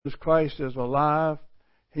Jesus Christ is alive.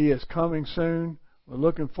 He is coming soon. We're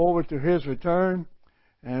looking forward to His return.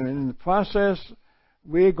 And in the process,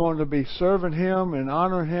 we're going to be serving Him and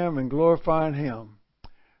honoring Him and glorifying Him.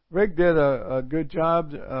 Rick did a good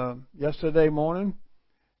job yesterday morning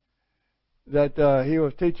that he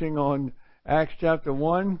was teaching on Acts chapter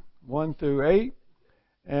 1 through 8.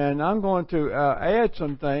 And I'm going to add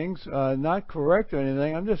some things, not correct or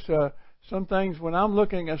anything. I'm just, some things, when I'm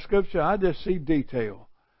looking at Scripture, I just see detail.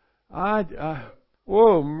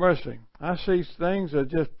 Whoa, mercy. I see things that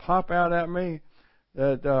just pop out at me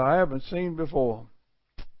that I haven't seen before.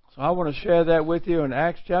 So I want to share that with you in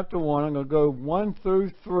Acts chapter 1. I'm going to go 1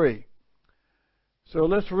 through 3. So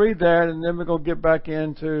let's read that, and then we're going to get back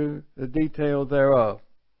into the detail thereof.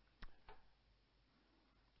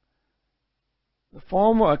 The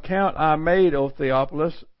former account I made, O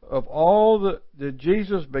Theophilus, of all that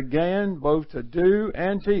Jesus began both to do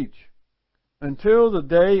and teach, until the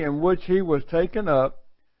day in which He was taken up,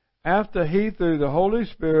 after He, through the Holy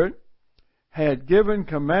Spirit, had given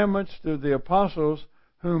commandments to the apostles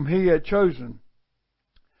whom He had chosen,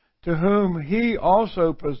 to whom He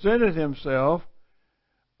also presented Himself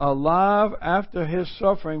alive after His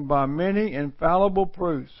suffering by many infallible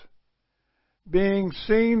proofs, being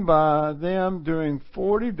seen by them during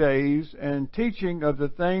 40 days, and teaching of the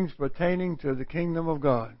things pertaining to the kingdom of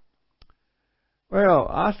God. Well,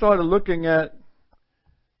 I started looking at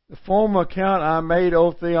the former account I made,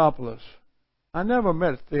 O Theophilus. I never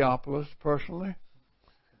met Theophilus personally,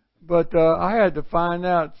 but I had to find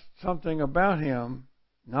out something about him.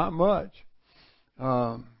 Not much.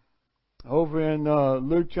 Over in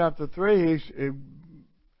Luke chapter 3,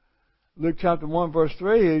 Luke chapter 1 verse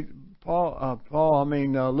 3,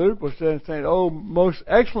 Luke was saying, "Oh, most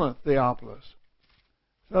excellent Theophilus."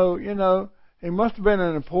 So, he must have been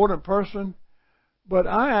an important person. But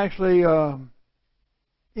I actually,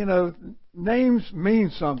 names mean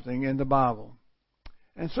something in the Bible.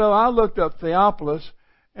 And so I looked up Theophilus,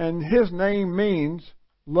 and his name means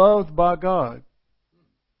loved by God.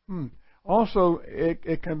 Also,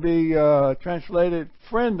 it can be translated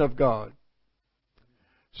friend of God.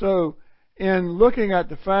 So, in looking at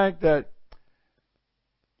the fact that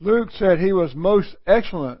Luke said he was most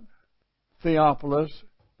excellent Theophilus,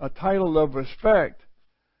 a title of respect,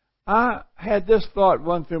 I had this thought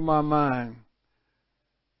run through my mind.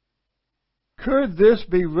 Could this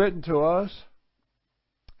be written to us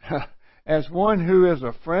as one who is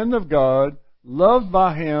a friend of God, loved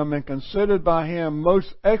by Him, and considered by Him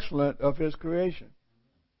most excellent of His creation?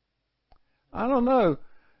 I don't know.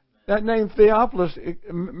 That name Theophilus,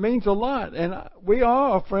 it means a lot. And we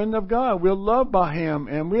are a friend of God. We're loved by Him.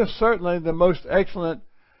 And we're certainly the most excellent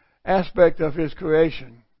aspect of His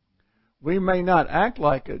creation. We may not act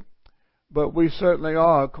like it, but we certainly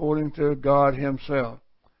are according to God Himself.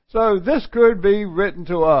 So this could be written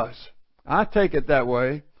to us. I take it that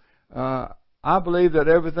way. I believe that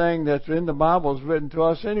everything that's in the Bible is written to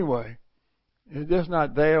us anyway. It's just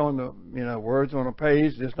not there on the, words on a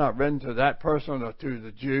page. It's not written to that person or to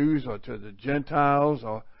the Jews or to the Gentiles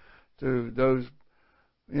or to those,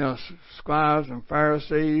 scribes and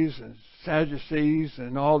Pharisees and Sadducees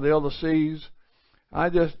and all the other C's. I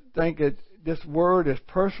just think this word is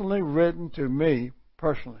personally written to me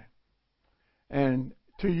personally, and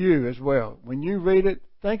to you as well. When you read it,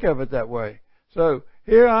 think of it that way. So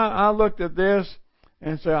here I looked at this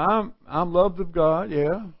and said, I'm loved of God.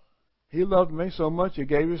 Yeah, He loved me so much He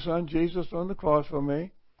gave His Son Jesus on the cross for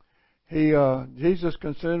me. Jesus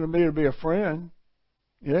considered me to be a friend.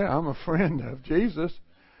 Yeah, I'm a friend of Jesus.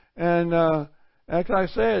 And like I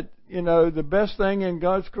said, the best thing in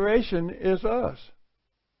God's creation is us.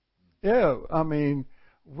 Yeah,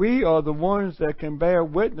 we are the ones that can bear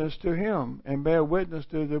witness to Him and bear witness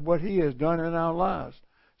to what He has done in our lives.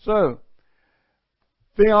 So,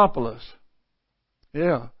 Theophilus.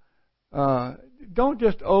 Yeah. Don't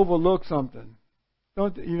just overlook something.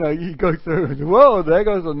 Don't, you go through and, whoa, there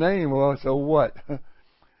goes the name. Well, so what?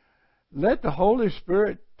 Let the Holy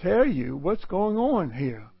Spirit tell you what's going on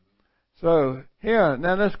here. So, here,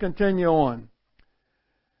 now let's continue on.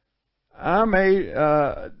 I made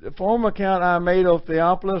the former account I made, O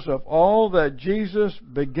Theophilus, of all that Jesus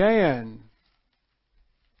began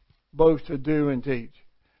both to do and teach.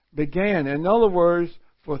 Began. In other words,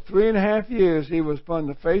 for 3.5 years He was upon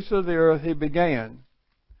the face of the earth. He began.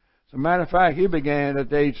 As a matter of fact, He began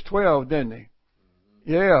at age 12, didn't He?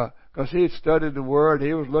 Yeah, because He had studied the Word.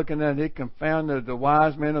 He was looking at it. He confounded the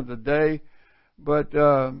wise men of the day. But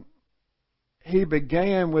He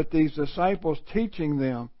began with these disciples, teaching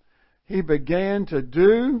them. He began to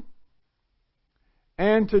do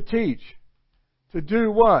and to teach. To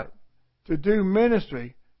do what? To do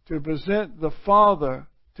ministry. to present the Father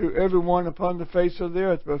to everyone upon the face of the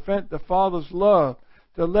earth, to present the Father's love,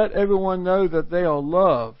 to let everyone know that they are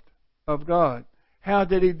loved of God. How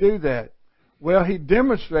did He do that? Well, He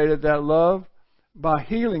demonstrated that love by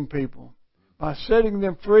healing people, by setting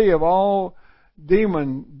them free of all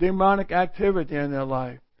demonic activity in their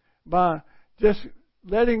life, by just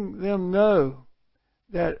letting them know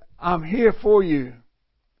that I'm here for you.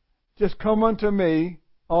 Just come unto me,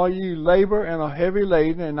 all you labor and are heavy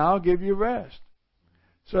laden, and I'll give you rest.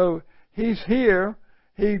 So He's here.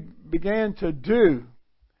 He began to do,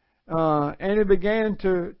 and He began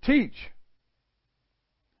to teach.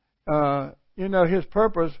 His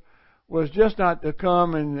purpose was just not to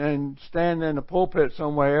come and stand in the pulpit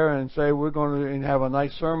somewhere and say, we're going to have a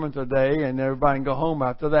nice sermon today and everybody can go home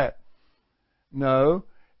after that. No,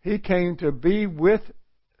 He came to be with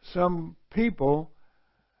some people,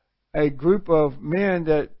 a group of men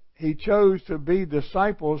that He chose to be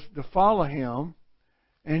disciples to follow Him,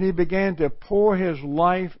 and He began to pour His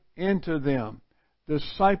life into them,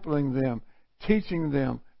 discipling them, teaching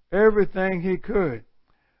them everything He could.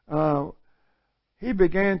 He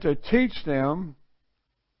began to teach them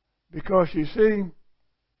because, you see,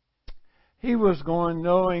 He was going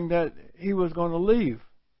knowing that He was going to leave.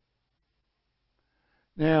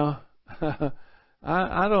 Now,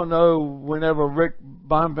 I don't know whenever Rick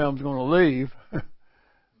Bonfilm's going to leave,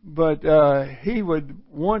 but he would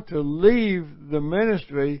want to leave the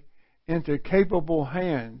ministry into capable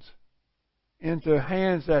hands, into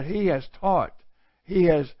hands that He has taught, He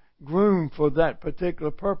has groomed for that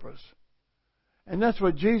particular purpose. And that's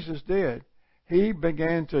what Jesus did. He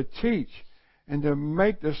began to teach and to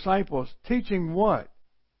make disciples, teaching what?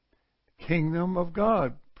 Kingdom of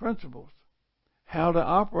God principles. How to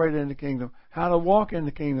operate in the kingdom, how to walk in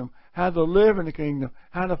the kingdom, how to live in the kingdom,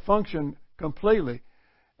 how to function completely.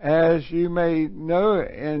 As you may know,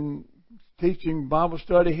 in teaching Bible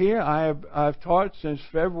study here, I've taught since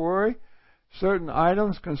February certain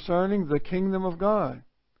items concerning the kingdom of God,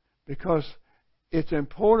 because it's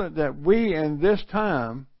important that we in this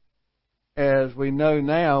time, as we know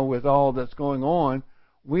now with all that's going on,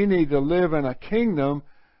 we need to live in a kingdom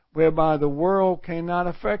whereby the world cannot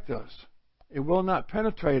affect us. It will not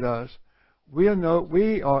penetrate us. We're not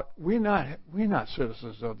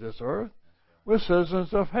citizens of this earth. We're citizens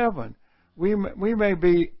of heaven. We may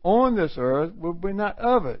be on this earth, but we're not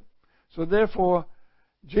of it. So therefore,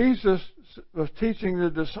 Jesus was teaching the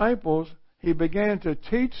disciples. He began to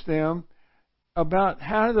teach them about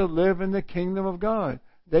how to live in the kingdom of God.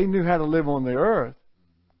 They knew how to live on the earth,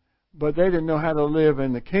 but they didn't know how to live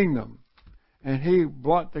in the kingdom. And He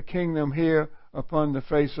brought the kingdom here upon the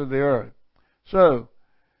face of the earth. So,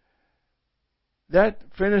 that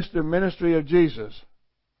finished the ministry of Jesus.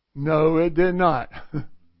 No, it did not.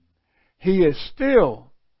 He is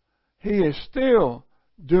still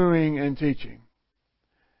doing and teaching.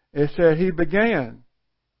 It said He began.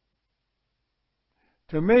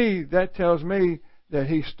 To me, that tells me that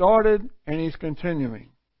He started and He's continuing.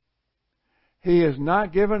 He has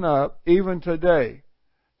not given up, even today,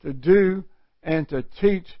 to do and to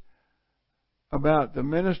teach about the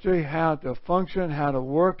ministry, how to function, how to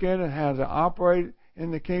work in it, how to operate in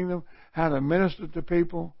the kingdom, how to minister to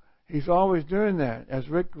people. He's always doing that. As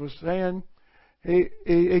Rick was saying,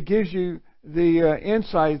 it gives you the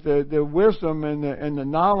insight, the wisdom, and the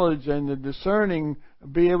knowledge and the discerning,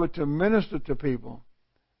 be able to minister to people.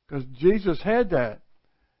 Because Jesus had that.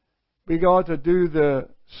 We got to do the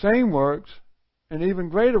same works and even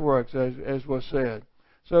greater works, as was said.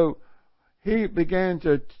 So He began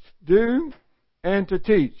to do and to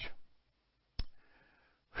teach.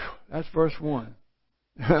 That's verse 1.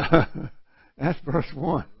 That's verse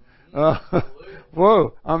 1.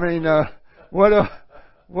 Whoa! I mean, whoa!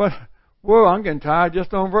 I'm getting tired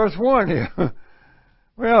just on verse 1 here.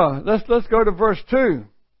 Well, let's go to verse 2.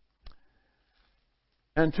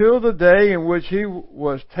 Until the day in which He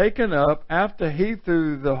was taken up, after He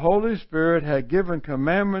through the Holy Spirit had given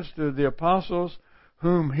commandments to the apostles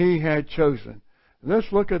whom He had chosen.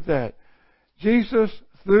 Let's look at that. Jesus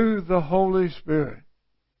through the Holy Spirit.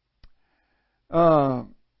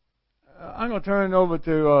 I'm going to turn over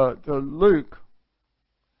to Luke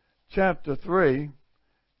chapter 3.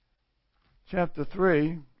 Chapter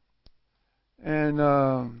 3 and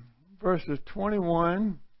verses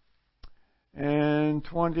 21 and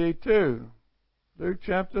 22. Luke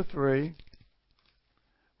chapter 3,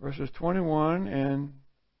 verses 21 and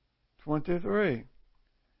 23.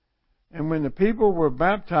 And when the people were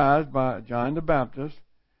baptized by John the Baptist,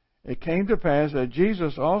 it came to pass that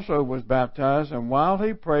Jesus also was baptized, and while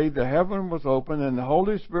He prayed, the heaven was opened, and the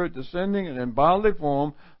Holy Spirit descending in bodily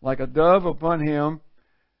form like a dove upon Him.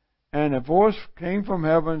 And a voice came from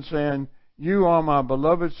heaven saying, "You are my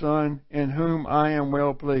beloved Son, in whom I am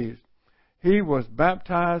well pleased." He was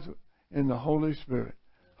baptized in the Holy Spirit.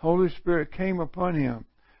 Holy Spirit came upon him.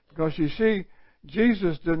 Because you see,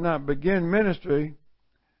 Jesus did not begin ministry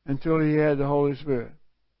until he had the Holy Spirit.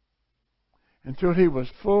 Until he was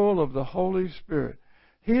full of the Holy Spirit.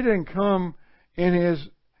 He didn't come in his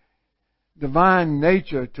divine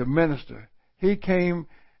nature to minister. He came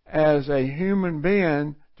as a human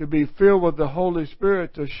being to be filled with the Holy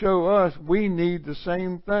Spirit to show us we need the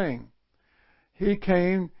same thing. He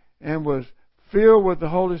came and was filled with the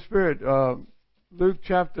Holy Spirit. Luke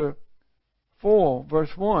chapter 4,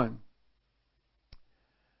 verse 1.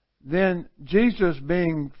 Then Jesus,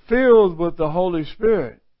 being filled with the Holy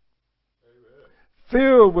Spirit,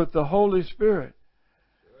 filled with the Holy Spirit.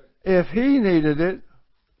 If he needed it,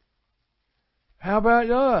 how about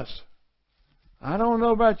us? I don't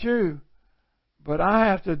know about you, but I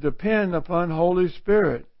have to depend upon Holy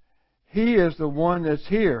Spirit. He is the one that's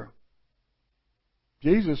here.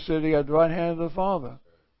 Jesus sitting at the right hand of the Father.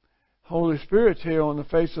 Holy Spirit's here on the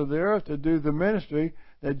face of the earth to do the ministry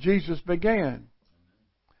that Jesus began.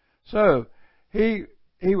 So, he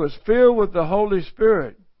was filled with the Holy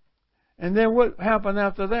Spirit. And then what happened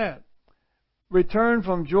after that? Returned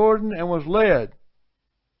from Jordan and was led.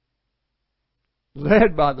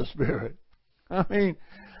 Led by the Spirit. I mean,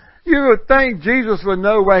 you would think Jesus would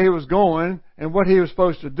know where he was going and what he was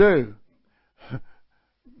supposed to do.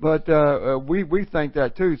 But we think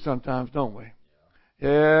that too sometimes, don't we?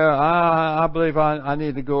 Yeah, I believe I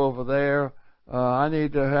need to go over there. I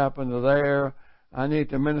need to happen to there. I need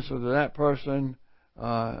to minister to that person.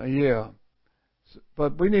 Yeah.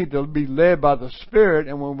 But we need to be led by the Spirit,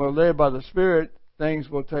 and when we're led by the Spirit, things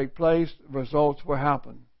will take place, results will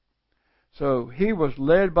happen. So he was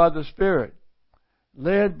led by the Spirit.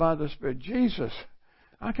 Led by the Spirit. Jesus,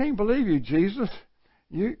 I can't believe you, Jesus.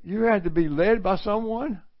 You had to be led by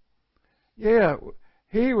someone? Yeah,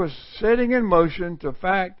 he was setting in motion the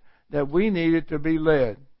fact that we needed to be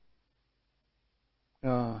led.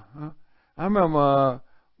 I remember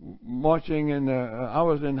marching in I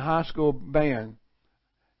was in high school band,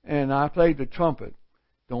 and I played the trumpet.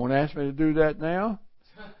 Don't ask me to do that now.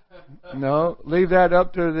 No, leave that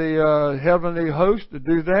up to the heavenly host to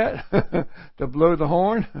do that, to blow the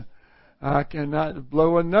horn. I cannot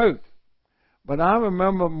blow a note. But I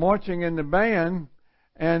remember marching in the band,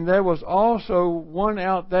 and there was also one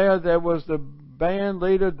out there that was the band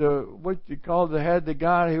leader, had the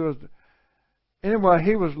guy who was, anyway,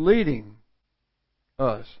 he was leading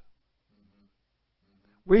us.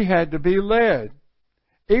 We had to be led.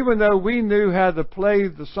 Even though we knew how to play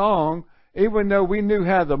the song, even though we knew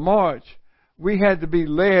how to march, we had to be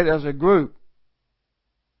led as a group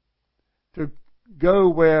to go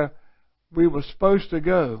where we were supposed to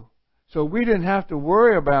go. So we didn't have to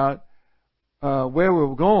worry about where we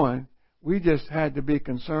were going. We just had to be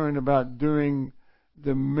concerned about doing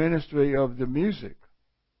the ministry of the music.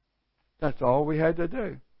 That's all we had to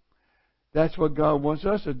do. That's what God wants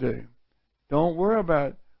us to do. Don't worry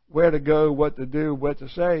about where to go, what to do, what to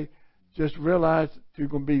say. Just realize you're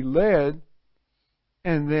going to be led,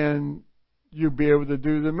 and then you'll be able to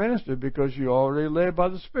do the ministry because you're already led by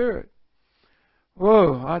the Spirit.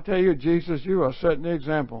 Whoa, I tell you, Jesus, you are setting the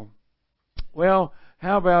example. Well,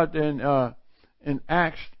 how about in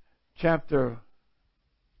Acts chapter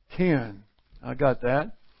 10? I got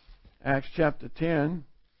that. Acts chapter 10,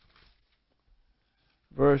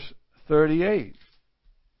 verse 38.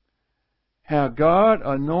 How God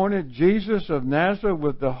anointed Jesus of Nazareth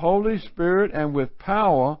with the Holy Spirit and with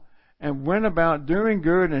power, and went about doing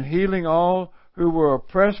good and healing all who were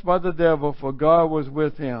oppressed by the devil, for God was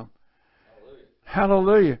with him.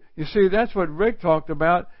 Hallelujah. You see, that's what Rick talked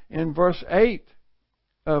about in verse 8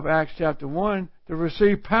 of Acts chapter 1, to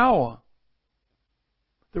receive power.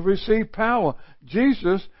 To receive power.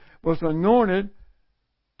 Jesus was anointed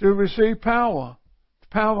to receive power.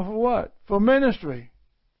 Power for what? For ministry.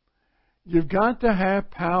 You've got to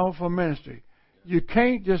have power for ministry. You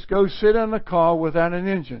can't just go sit in a car without an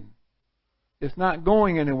engine. It's not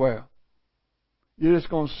going anywhere. You're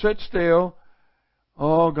just going to sit still.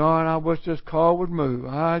 Oh, God, I wish this car would move.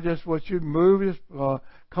 I just wish you'd move this.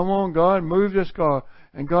 Come on, God, move this car.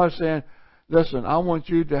 And God's saying, listen, I want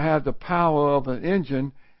you to have the power of an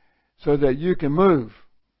engine so that you can move.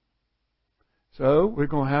 So we're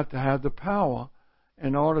going to have the power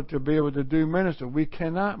in order to be able to do ministry. We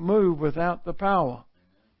cannot move without the power.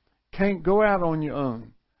 Can't go out on your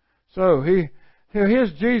own. So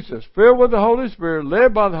here's Jesus, filled with the Holy Spirit,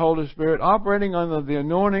 led by the Holy Spirit, operating under the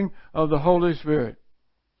anointing of the Holy Spirit.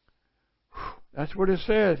 That's what it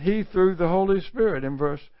said. He through the Holy Spirit in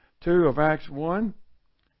verse 2 of Acts 1.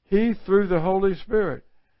 He through the Holy Spirit.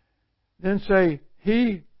 Then say,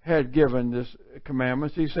 He had given this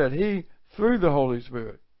commandments. He said, He through the Holy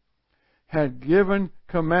Spirit had given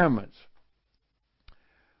commandments.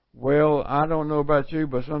 Well, I don't know about you,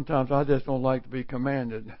 but sometimes I just don't like to be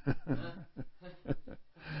commanded.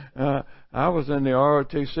 I was in the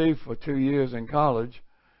ROTC for 2 years in college,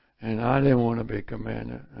 and I didn't want to be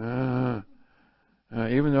commanded.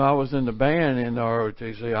 Even though I was in the band in the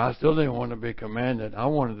ROTC, I still didn't want to be commanded. I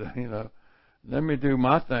wanted to, let me do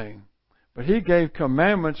my thing. But He gave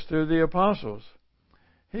commandments to the apostles.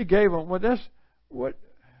 He gave them, well, that's what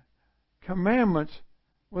commandments.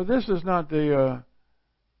 Well, this is not the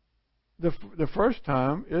first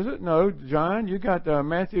time, is it? No, John, you got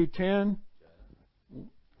Matthew 10,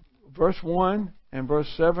 verse 1 and verse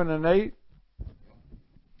 7 and 8.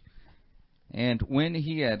 And when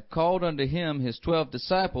He had called unto Him His 12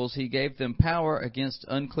 disciples, He gave them power against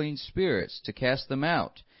unclean spirits, to cast them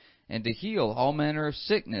out, and to heal all manner of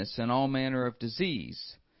sickness and all manner of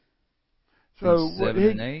disease. So 7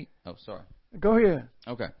 and 8. Oh, sorry. Go ahead.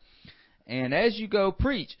 Okay. And as you go,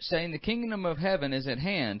 preach, saying, the kingdom of heaven is at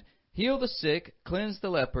hand. Heal the sick, cleanse the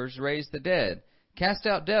lepers, raise the dead, cast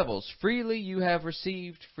out devils. Freely you have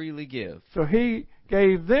received, freely give. So He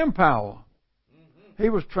gave them power. He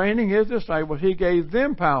was training His disciples. He gave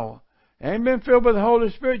them power. They ain't been filled with the Holy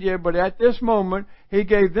Spirit yet, but at this moment, He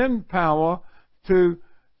gave them power to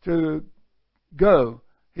go.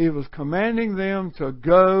 He was commanding them to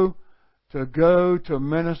go to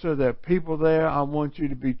minister. There are people there. I want you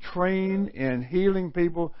to be trained in healing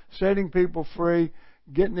people, setting people free,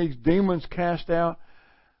 getting these demons cast out.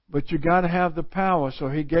 But you got to have the power. So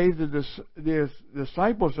He gave the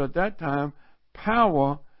disciples at that time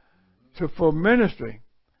power for ministry.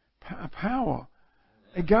 Power.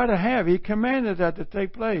 They got to have. He commanded that to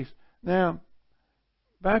take place. Now,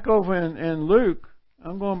 back over in Luke,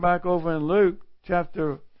 I'm going back over in Luke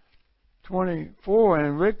chapter 24,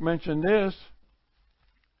 and Rick mentioned this.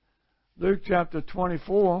 Luke chapter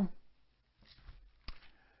 24,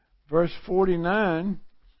 verse 49.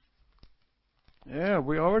 Yeah,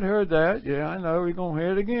 we already heard that. Yeah, I know. We're going to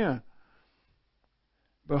hear it again.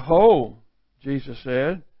 Behold, Jesus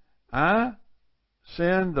said, I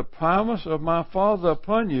send the promise of my Father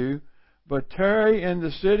upon you, but tarry in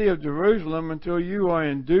the city of Jerusalem until you are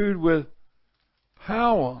endued with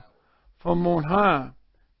power from on high.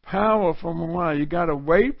 Power from on high. You got to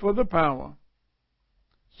wait for the power.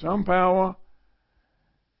 Some power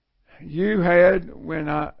you had when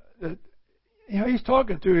He's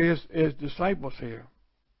talking to his disciples here.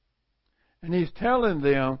 And He's telling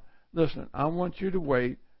them, listen, I want you to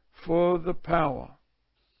wait for the power.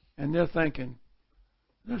 And they're thinking,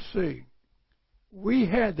 let's see, we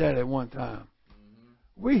had that at one time.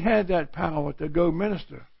 We had that power to go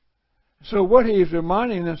minister. So what He's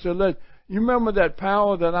reminding them, said, look, you remember that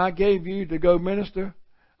power that I gave you to go minister?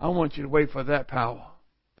 I want you to wait for that power.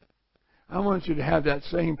 I want you to have that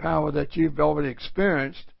same power that you've already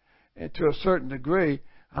experienced, and to a certain degree.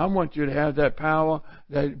 I want you to have that power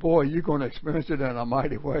that, boy, you're going to experience it in a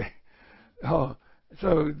mighty way.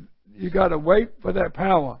 So you got to wait for that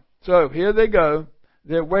power. So here they go.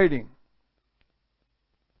 They're waiting.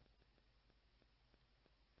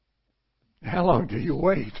 How long do you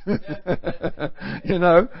wait?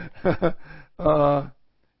 Until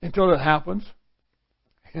it happens.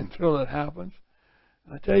 Until it happens.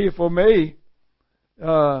 I tell you, for me,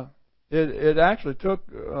 it actually took,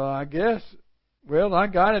 I guess, well, I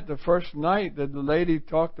got it the first night that the lady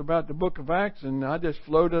talked about the book of Acts, and I just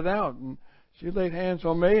floated out, and she laid hands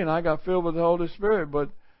on me, and I got filled with the Holy Spirit. But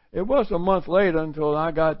it was a month later until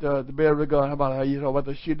I got to be able to go, how about about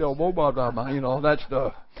the Shido Boba, all that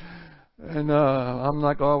stuff. And I'm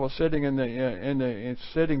like, I was sitting in the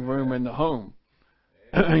sitting room in the home.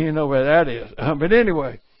 You know where that is. But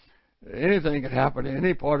anyway, anything could happen in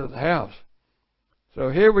any part of the house. So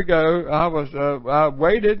here we go. I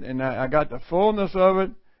waited, and I got the fullness of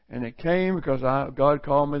it, and it came because God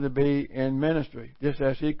called me to be in ministry. Just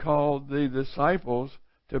as He called the disciples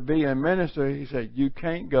to be in ministry, He said, you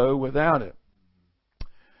can't go without it.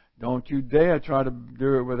 Don't you dare try to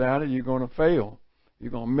do it without it. You're going to fail.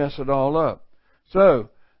 You're going to mess it all up. So,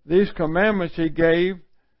 these commandments He gave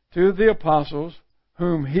to the apostles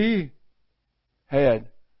whom He had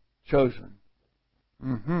chosen.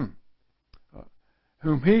 Whom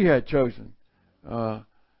He had chosen. I'm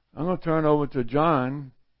going to turn over to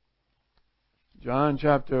John. John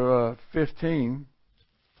chapter 15.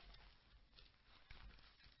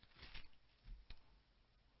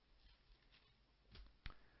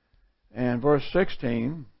 And verse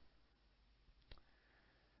 16.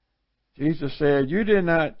 Jesus said, "You did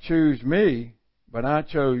not choose me, but I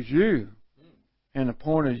chose you and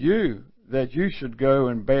appointed you that you should go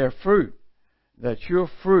and bear fruit, that your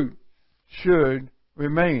fruit should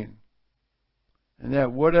remain, and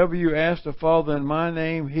that whatever you ask the Father in my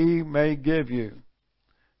name, He may give you."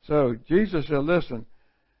 So Jesus said, listen,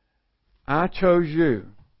 I chose you,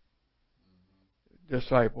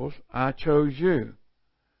 disciples. I chose you.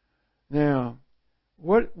 Now,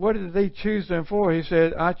 what did He choose them for? He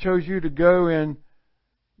said, I chose you to go and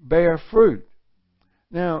bear fruit.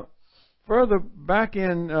 Now, further back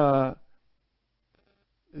in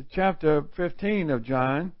chapter 15 of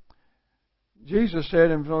John, Jesus said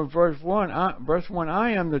in verse 1,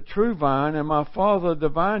 I am the true vine, and my Father the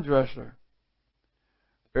vine dresser.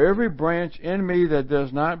 Every branch in me that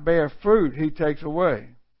does not bear fruit, He takes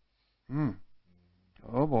away.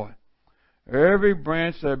 Oh boy. Every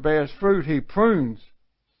branch that bears fruit, He prunes,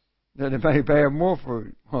 that it may bear more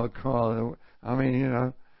fruit. Oh God, I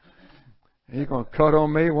mean, He's going to cut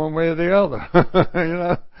on me one way or the other,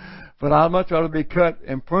 But I'd much rather be cut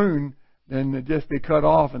and pruned than to just be cut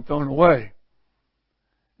off and thrown away.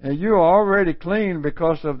 And you are already clean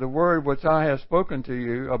because of the word which I have spoken to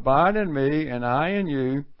you. Abide in me, and I in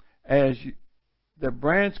you, the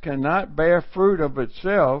branch cannot bear fruit of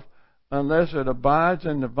itself unless it abides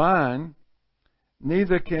in the vine.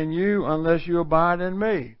 Neither can you unless you abide in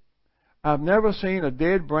me. I've never seen a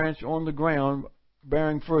dead branch on the ground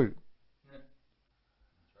bearing fruit.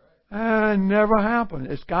 Never happened.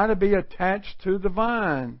 It's got to be attached to the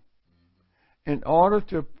vine in order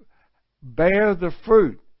to bear the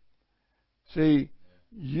fruit. See,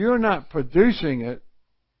 you're not producing it.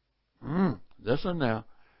 Listen now.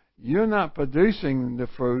 You're not producing the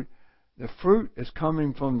fruit. The fruit is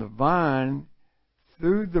coming from the vine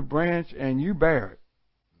through the branch, and you bear it.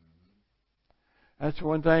 That's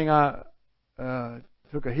one thing. I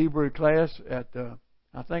took a Hebrew class at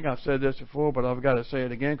I think I've said this before, but I've got to say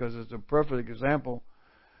it again because it's a perfect example.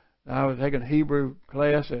 I was taking a Hebrew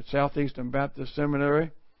class at Southeastern Baptist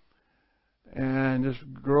Seminary, and this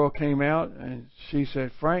girl came out and she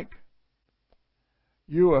said, "Frank,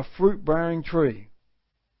 you're a fruit-bearing tree."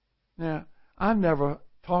 Now, I've never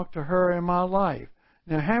talked to her in my life.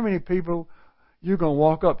 Now, how many people you going to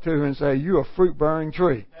walk up to and say, "You're a fruit-bearing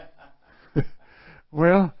tree"?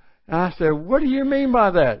 Well, I said, "What do you mean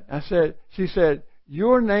by that?" She said,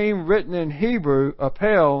 "Your name written in Hebrew,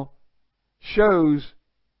 Apel, shows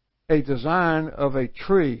a design of a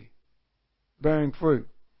tree bearing fruit."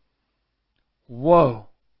 Whoa.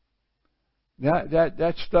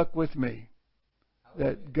 That stuck with me.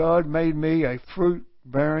 That God made me a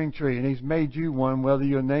fruit-bearing tree, and He's made you one, whether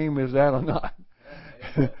your name is that or not.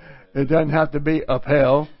 It doesn't have to be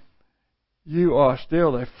Apel. You are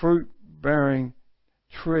still a fruit-bearing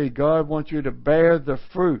tree. God wants you to bear the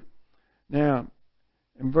fruit. Now,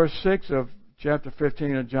 in verse 6 of chapter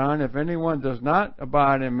 15 of John, if anyone does not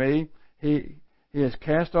abide in me, he is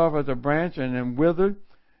cast off as a branch and then withered,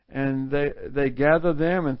 and they gather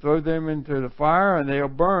them and throw them into the fire, and they'll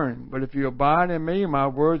burn. But if you abide in me, my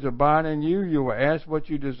words abide in you, you will ask what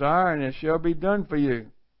you desire, and it shall be done for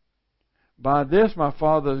you. By this my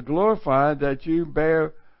Father is glorified, that you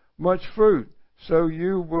bear much fruit, so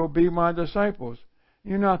you will be my disciples.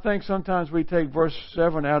 I think sometimes we take verse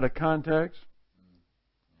 7 out of context.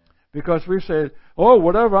 Because we said, "Oh,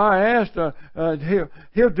 whatever I asked,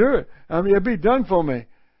 he'll do it. I mean, it'll be done for me."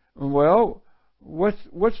 Well,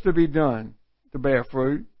 what's to be done to bear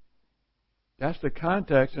fruit? That's the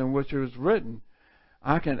context in which it was written.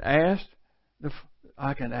 I can ask,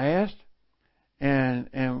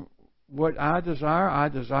 and what I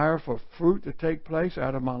desire for fruit to take place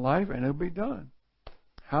out of my life, and it'll be done.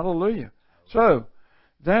 Hallelujah. So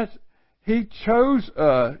He chose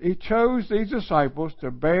these disciples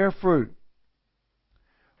to bear fruit.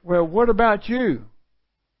 Well, what about you?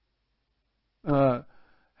 How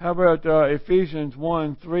about Ephesians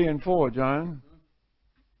 1, 3 and 4, John?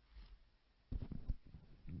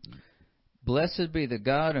 Blessed be the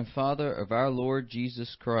God and Father of our Lord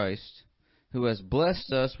Jesus Christ, who has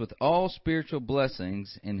blessed us with all spiritual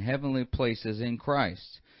blessings in heavenly places in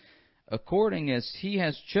Christ, according as He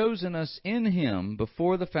has chosen us in Him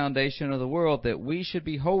before the foundation of the world, that we should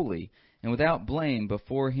be holy and without blame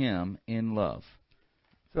before Him in love.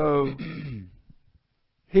 So,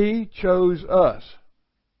 He chose us.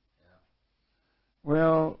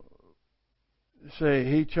 Well, say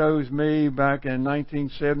He chose me back in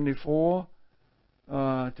 1974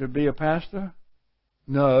 to be a pastor?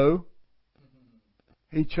 No.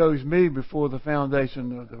 He chose me before the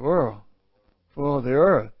foundation of the world, for the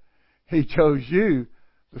earth. He chose you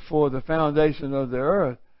before the foundation of the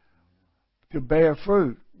earth to bear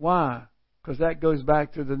fruit. Why? because that goes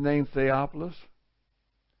back to the name Theophilus.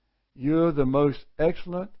 You're the most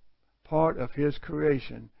excellent part of His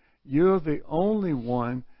creation. You're the only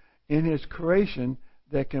one in His creation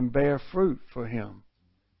that can bear fruit for Him.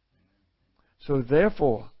 So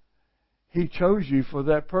therefore, He chose you for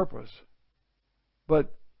that purpose.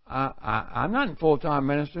 But I'm not in full-time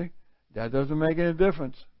ministry. That doesn't make any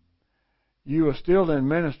difference. You are still in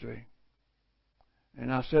ministry.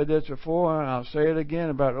 And I've said this before, and I'll say it again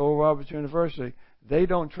about Oral Roberts University. They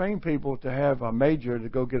don't train people to have a major to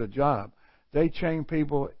go get a job. They train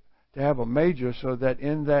people to have a major so that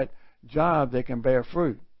in that job they can bear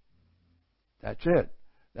fruit. That's it.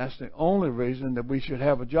 That's the only reason that we should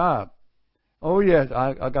have a job. Oh, yes,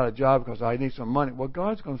 I got a job because I need some money. Well,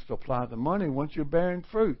 God's going to supply the money once you're bearing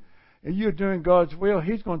fruit. And you're doing God's will,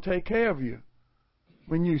 He's going to take care of you.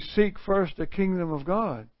 When you seek first the kingdom of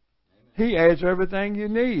God, He adds everything you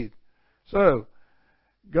need. So,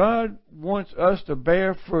 God wants us to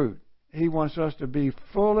bear fruit. He wants us to be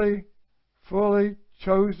fully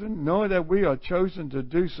chosen, knowing that we are chosen to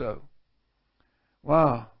do so.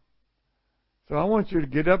 Wow. So I want you to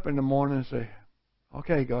get up in the morning and say,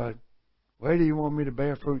 okay, God, where do you want me to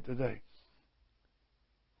bear fruit today?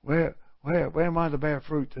 Where am I to bear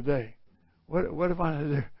fruit today? What am I to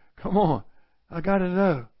do? Come on. I got to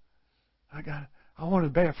know. I want to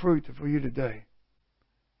bear fruit for you today.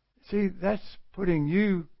 See, that's putting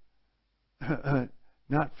you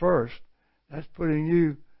not first. That's putting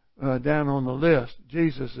you down on the list.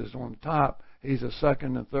 Jesus is on the top. He's the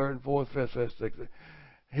second and third and fourth, fifth, sixth.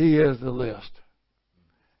 He is the list.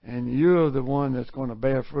 And you're the one that's going to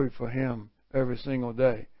bear fruit for Him every single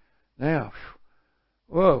day. Now,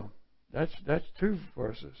 whoa, that's 2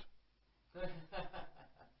 verses.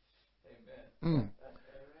 Amen.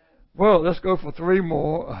 Well, let's go for 3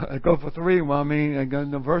 more.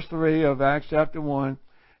 In verse 3 of Acts chapter 1.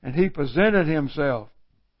 And He presented Himself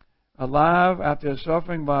alive after His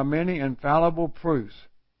suffering by many infallible proofs.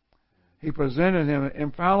 He presented Him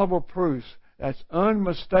infallible proofs. That's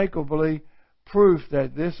unmistakably proof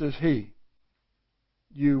that this is He.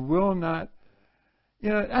 You will not.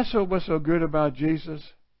 That's what's so good about Jesus.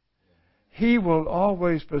 He will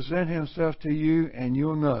always present Himself to you, and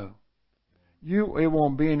you'll know. It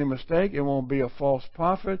won't be any mistake. It won't be a false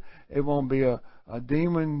prophet. It won't be a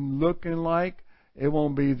demon looking like. It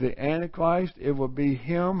won't be the Antichrist. It will be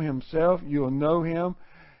Him Himself. You'll know Him.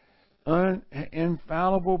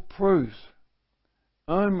 Infallible proofs.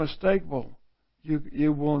 Unmistakable.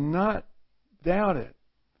 You will not doubt it.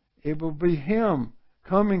 It will be Him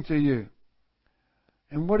coming to you.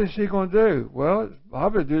 And what is He going to do? Well,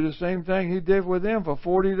 probably do the same thing He did with them for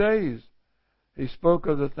 40 days. He spoke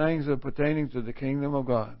of the things that are pertaining to the kingdom of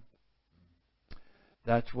God.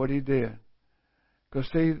 That's what He did. Because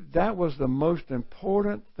see, that was the most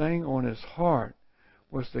important thing on His heart,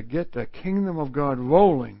 was to get the kingdom of God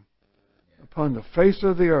rolling upon the face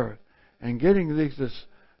of the earth and getting these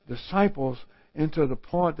disciples into the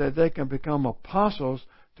point that they can become apostles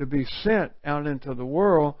to be sent out into the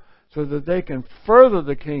world so that they can further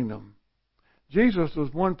the kingdom. Jesus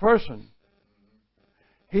was one person.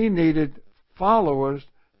 He needed followers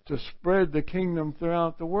to spread the kingdom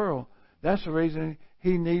throughout the world. That's the reason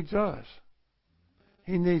He needs us.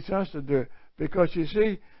 He needs us to do it. Because you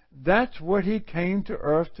see, that's what He came to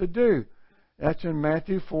earth to do. That's in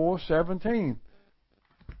Matthew 4:17.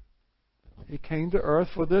 He came to earth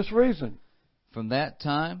for this reason. From that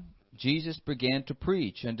time, Jesus began to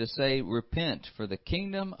preach and to say, repent, for the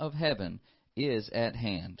kingdom of heaven is at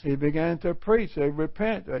hand. He began to preach, say,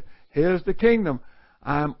 repent. Here's the kingdom.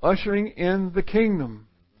 I'm ushering in the kingdom.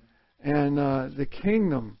 And the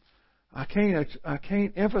kingdom, I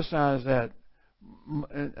can't emphasize that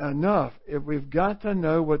enough. If we've got to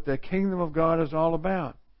know what the kingdom of God is all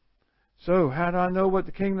about. So, how do I know what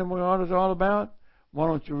the kingdom of God is all about? Why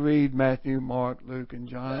don't you read Matthew, Mark, Luke, and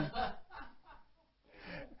John?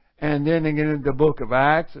 And then they get into the book of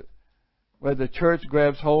Acts, where the church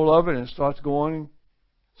grabs hold of it and starts going,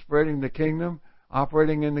 spreading the kingdom,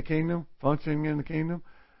 operating in the kingdom, functioning in the kingdom,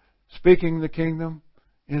 speaking the kingdom,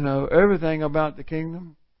 everything about the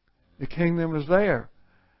kingdom. The kingdom is there.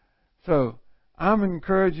 So, I'm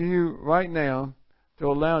encouraging you right now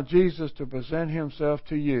to allow Jesus to present Himself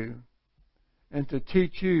to you and to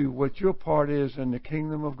teach you what your part is in the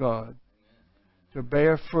kingdom of God. To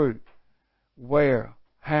bear fruit. Where,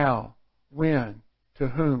 how, when, to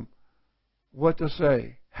whom, what to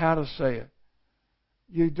say, how to say it.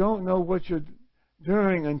 You don't know what you're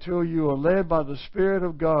doing until you are led by the Spirit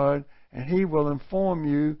of God, and He will inform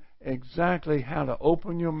you exactly how to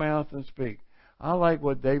open your mouth and speak. I like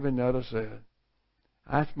what David Nutter said.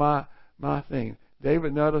 That's my thing.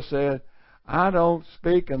 David Nutter said, I don't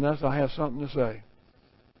speak unless I have something to say.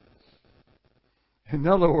 In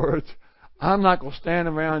other words, I'm not going to stand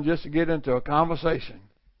around just to get into a conversation.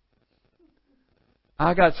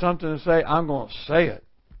 I got something to say, I'm going to say it.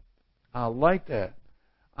 I like that.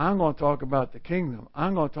 I'm going to talk about the kingdom.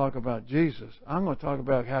 I'm going to talk about Jesus. I'm going to talk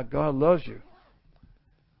about how God loves you.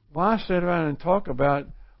 Why sit around and talk about,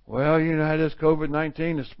 well, you know how this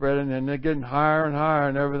COVID-19 is spreading and they're getting higher and higher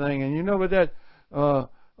and everything. And you know what that,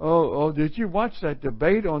 did you watch that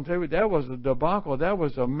debate on TV? That was a debacle. That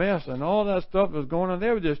was a mess. And all that stuff was going on. They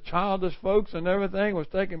were just childish folks and everything was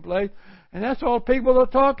taking place. And that's all people are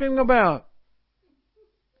talking about.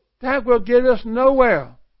 That will get us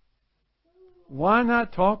nowhere. Why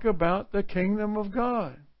not talk about the kingdom of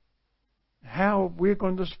God? How we're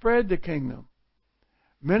going to spread the kingdom.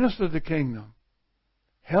 Minister the kingdom.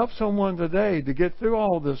 Help someone today to get through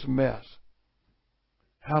all this mess.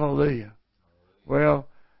 Hallelujah. Well,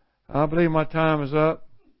 I believe my time is up.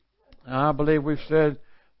 I believe we've said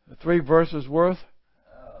 3 verses worth.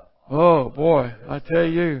 Oh, boy, I tell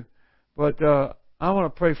you. But I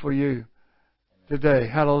want to pray for you today.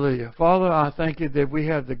 Hallelujah. Father, I thank you that we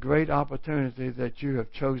have the great opportunity that you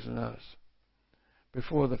have chosen us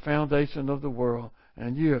before the foundation of the world,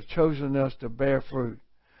 and you have chosen us to bear fruit.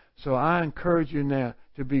 So I encourage you now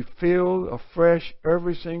to be filled afresh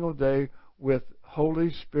every single day with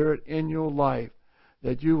Holy Spirit in your life,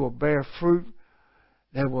 that you will bear fruit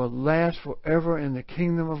that will last forever in the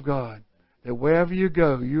kingdom of God. That wherever you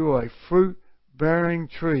go, you are a fruit-bearing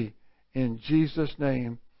tree. In Jesus'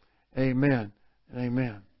 name, amen and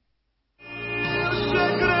amen.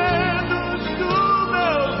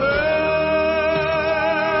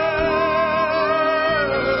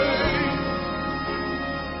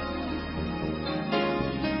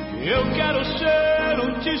 Eu quero ser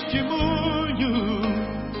testemunho,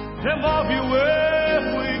 remove o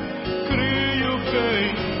erro e crio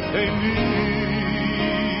quem em mim.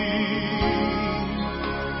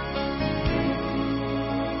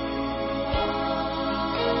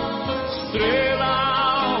 Estrela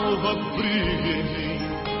alva brilha em mim,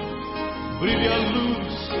 brilha a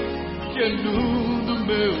luz que inunda o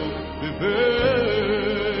meu viver.